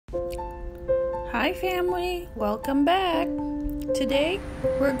Hi family, welcome back. Today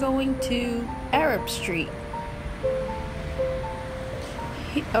we're going to Arab Street.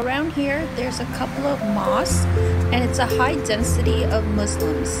 Around here there's a couple of mosques and it's a high density of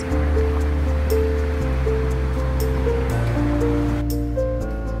Muslims.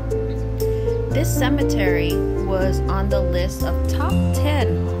 This cemetery was on the list of top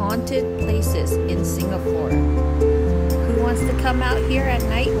 10 haunted places in Singapore. Who wants to come out here at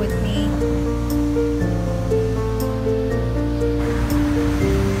night with me?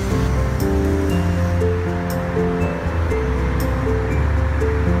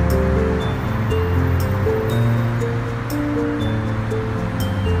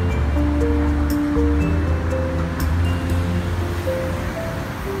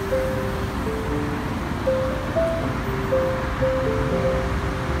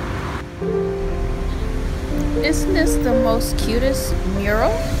 Isn't this the most cutest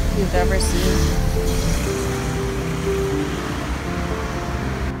mural you've ever seen?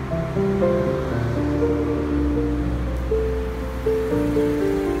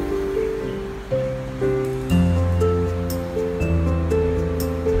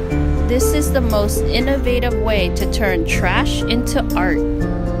 This is the most innovative way to turn trash into art.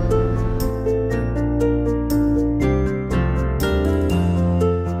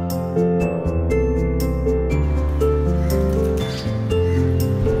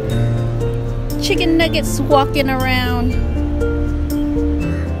 Chicken nuggets walking around.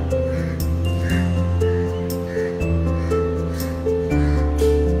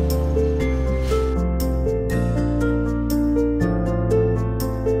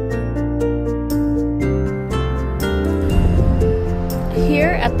 Here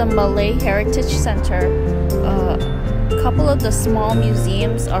at the Malay Heritage Center, a couple of the small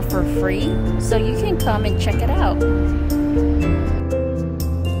museums are for free, so you can come and check it out.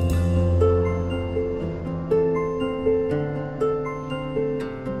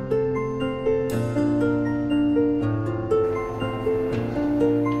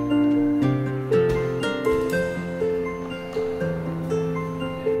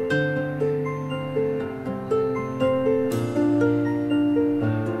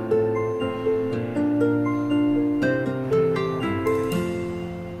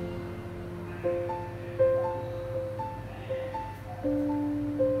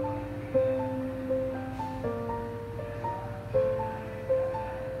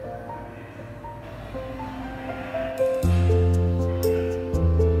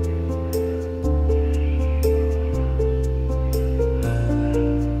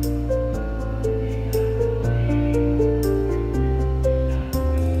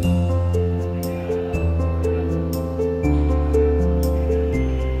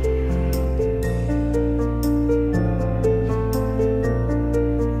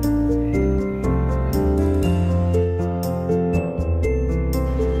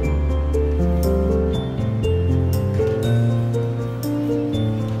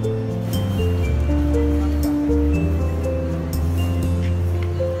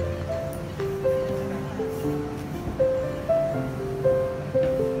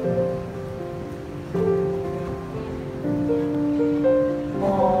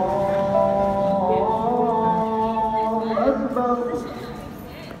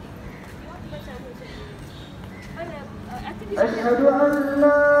 أشهد أن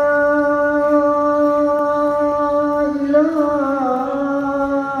لا إله إلا الله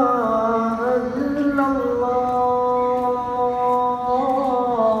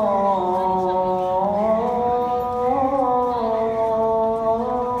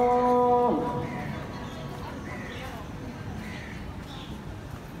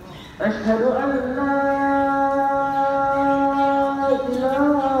أشهد أن لا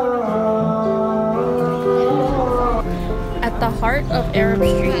At the heart of Arab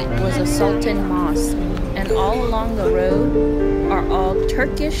Street was a Sultan mosque, and all along the road are all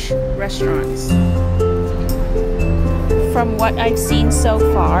Turkish restaurants. From what I've seen so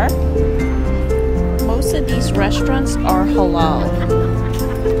far, most of these restaurants are halal.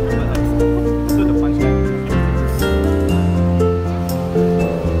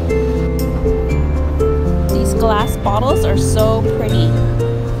 These glass bottles are so pretty.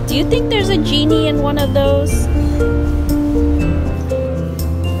 Do you think there's a genie in one of those?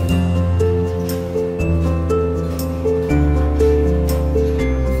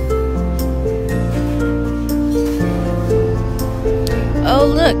 Oh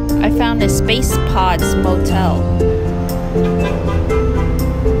look, I found a Space Pods motel.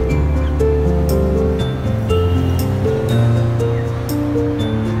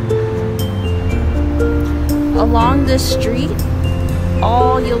 Along this street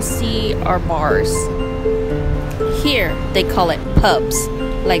all you'll see are bars. Here, they call it pubs,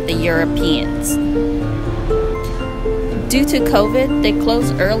 like the Europeans. Due to COVID, they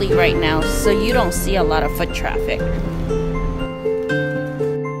close early right now, so you don't see a lot of foot traffic.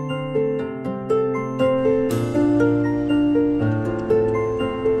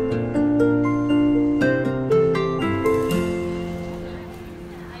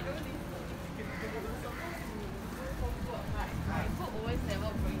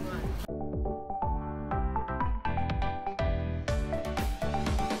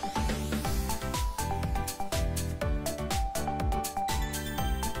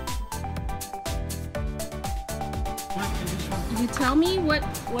 You tell me what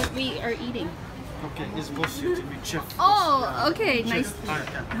we are eating. Okay, it's supposed to be chef. Oh, okay. Nice. Hi.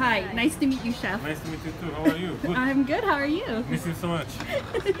 Hi. Nice to meet you, chef. Nice to meet you too. How are you? Good. I'm good. How are you? Miss you so much.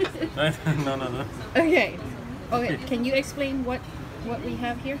 No. Okay. Okay. Can you explain what we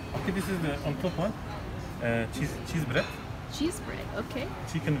have here? Okay, this is the on top one. Cheese bread. Cheese bread. Okay.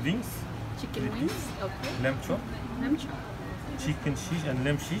 Chicken wings. Chicken wings. Okay. Lamb chop. Lamb chop. Chicken shish and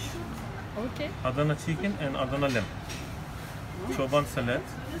lamb shish. Okay. Adana chicken and Adana lamb. Çoban salad.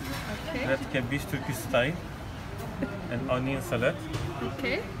 Okay. Red cabbage Turkish style. And onion salad.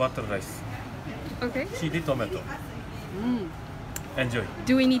 Okay. Butter rice. Okay. Chili tomato. Enjoy.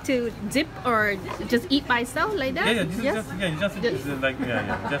 Do we need to dip or just eat by itself like that? Yeah, this is just like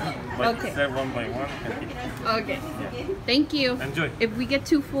just like Okay. serve one by one and eat. Okay. Yeah. Thank you. Enjoy. If we get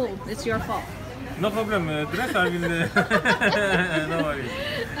too full, it's your fault. No problem. Dress I will. No worries.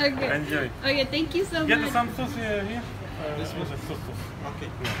 Okay. Enjoy. Okay. Thank you so Get much. some sauce here. This was a sauce. Okay.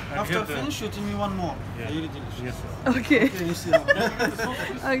 Yeah. After finish, you tell me one more. Yeah. Really delicious. Yes. Okay. Okay, you see now.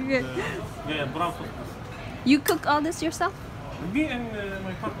 Okay. Yeah, brown sauce. You cook all this yourself? Me and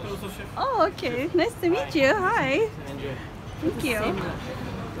my partner also chef. Oh, okay. Nice to meet you. Hi. Enjoy. Thank you.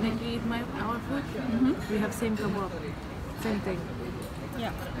 When you eat our food, we have same kebab, same thing.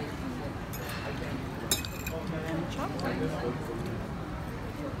 Yeah.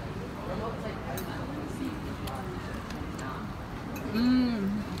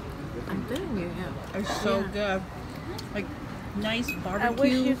 I'm telling you, yeah. It's so good. Like nice I wish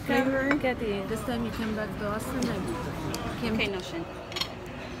barbecue you flavor. can get it. This time you came back to us and I came. Okay, Noshin.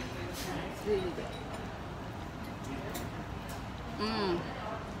 It's really good.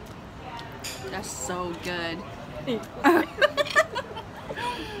 That's so good.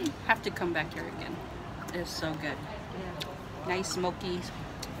 Have to come back here again. It's so good. Yeah. Nice smoky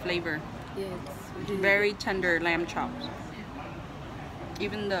flavor. Yeah, it's really Very tender lamb chops.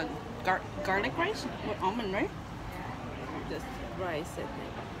 Even the garlic rice with almond, right? good. Just rice and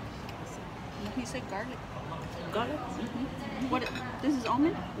like He said garlic. garlic. What? This is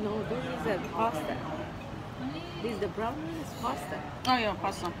almond? No, this is a pasta. This is the brown one is pasta. Oh yeah,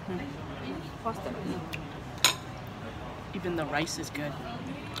 pasta. Pasta. Even the rice is good.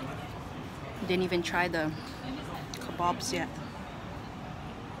 Didn't even try the kebabs yet.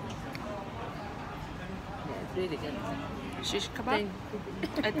 Yeah, it's really good. Shish kebab?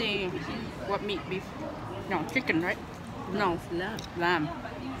 Thank I think, what meat? Beef? No, chicken, right? No, It's lamb.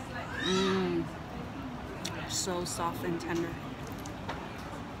 lamb. So soft and tender.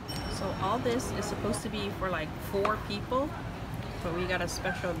 So all this is supposed to be for like 4 people, but we got a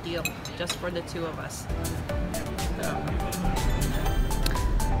special deal just for the 2 of us.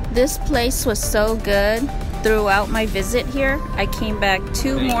 This place was so good. Throughout my visit here, I came back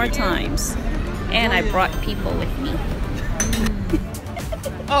 2 more times, and I brought people with me.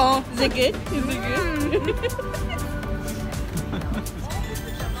 Oh, is it good? Is it good?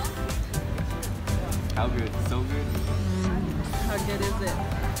 How good? So good. How good is it?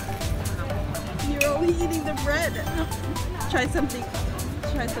 You're only eating the bread. Try something.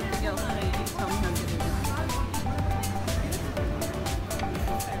 Try something else. Tell me how good it is.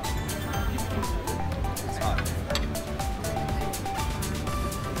 It's hot.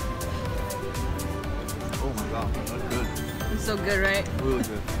 Oh my god, that's good. It's so good, right? Really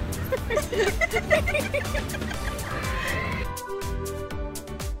good.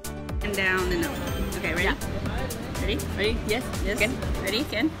 And down and up. Okay, ready? Ready? Ready? Yes. Yes. Again. Ready?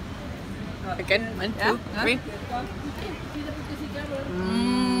 Again. Again. 1, 2, 3.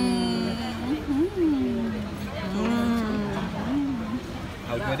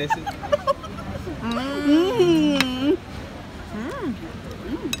 How good is it?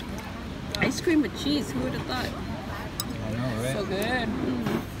 Ice cream with cheese. Who would have thought? I know, right? So good.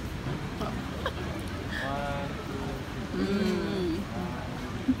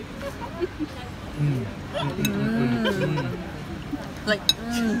 Like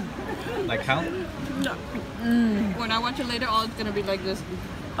Like how? when I went watch it later, all it's gonna be like this.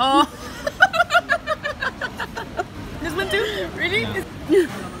 Oh. This one too? Really?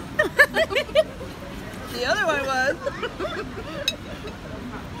 The other one was.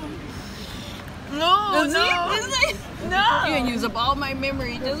 No, no. No. You're gonna use up all my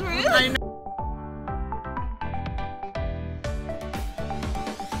memory just for it. I know.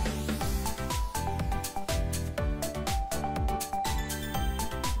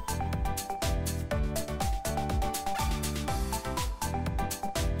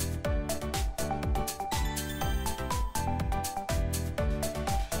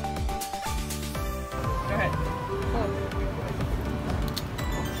 Go ahead.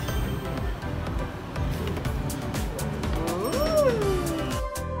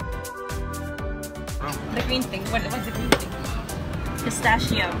 The green thing. What's the green thing?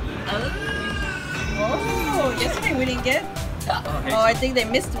 Pistachio. Oh, yesterday we didn't get. Oh, I think they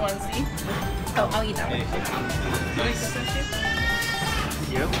missed one. See? Oh, I'll eat that one.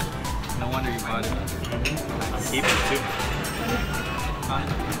 Yep. No wonder you bought it. I'm keeping it too.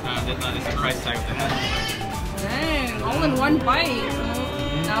 It's the price tag of the hat. Dang, all in one bite.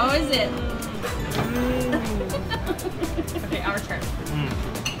 How is it? Okay, our turn.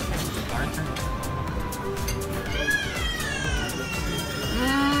 Our turn.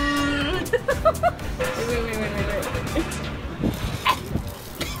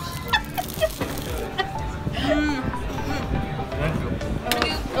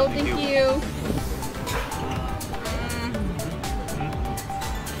 Wait. Oh, thank you.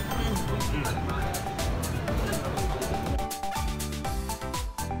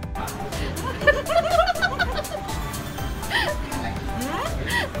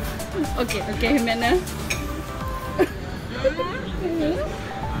 Okay, Jimena.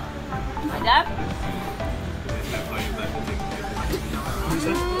 My dad?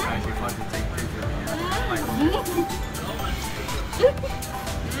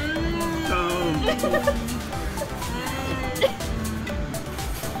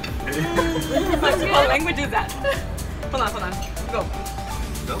 What language is that? Hold on. Go.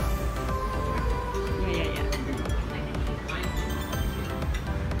 Go. Yeah.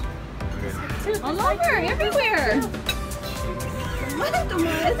 All over, everywhere.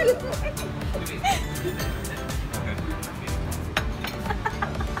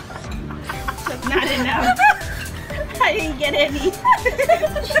 Not enough. I didn't get any.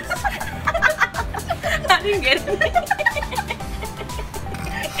 I didn't get it.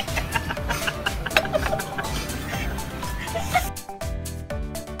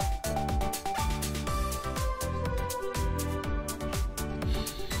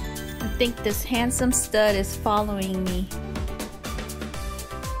 I think this handsome stud is following me.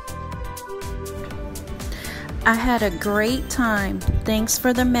 I had a great time. Thanks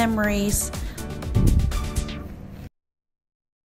for the memories.